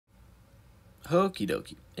Okie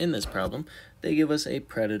dokie. In this problem, they give us a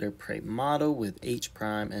predator-prey model with H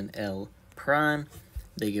prime and L prime.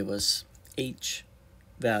 They give us H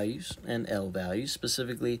values and L values,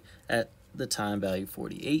 specifically at the time value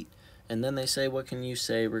 48. And then they say, what can you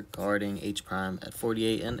say regarding H prime at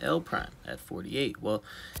 48 and L prime at 48? Well,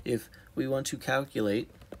 if we want to calculate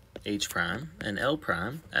H prime and L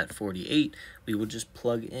prime at 48, we will just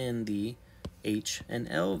plug in the H and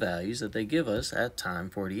L values that they give us at time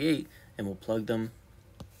 48, and we'll plug them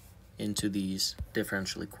into these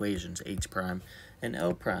differential equations, H prime and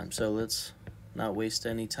L prime. So let's not waste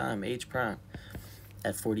any time. H prime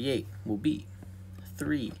at 48 will be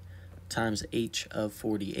 3 times H of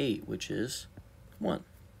 48, which is 1,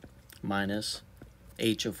 minus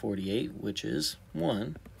H of 48, which is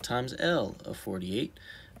 1, times L of 48,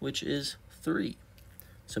 which is 3.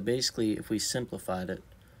 So basically, if we simplified it,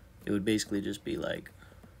 it would basically just be like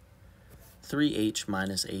 3H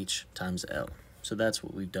minus H times L. So that's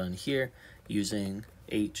what we've done here using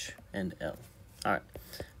H and L. All right,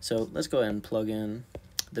 so let's go ahead and plug in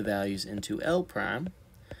the values into L prime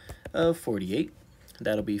of 48.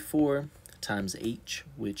 That'll be 4 times H,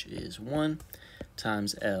 which is 1,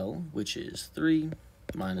 times L, which is 3,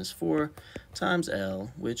 minus 4 times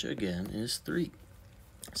L, which again is 3.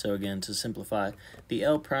 So again, to simplify the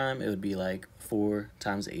L prime, it would be like 4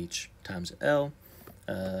 times H times L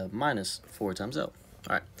minus 4 times L.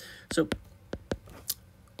 All right, so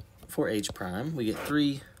for H prime, we get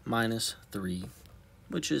 3 minus 3,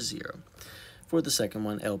 which is 0. For the second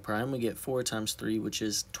one, L prime, we get 4 times 3, which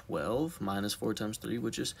is 12, minus 4 times 3,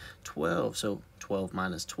 which is 12. So 12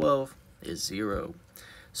 minus 12 is 0.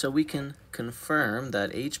 So we can confirm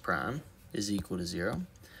that H prime is equal to 0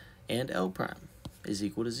 and L prime is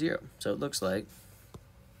equal to 0. So it looks like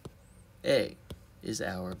A is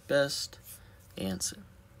our best answer.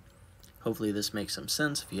 Hopefully this makes some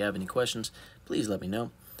sense. If you have any questions, please let me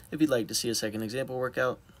know. If you'd like to see a second example worked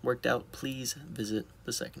out, please visit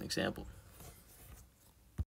the second example.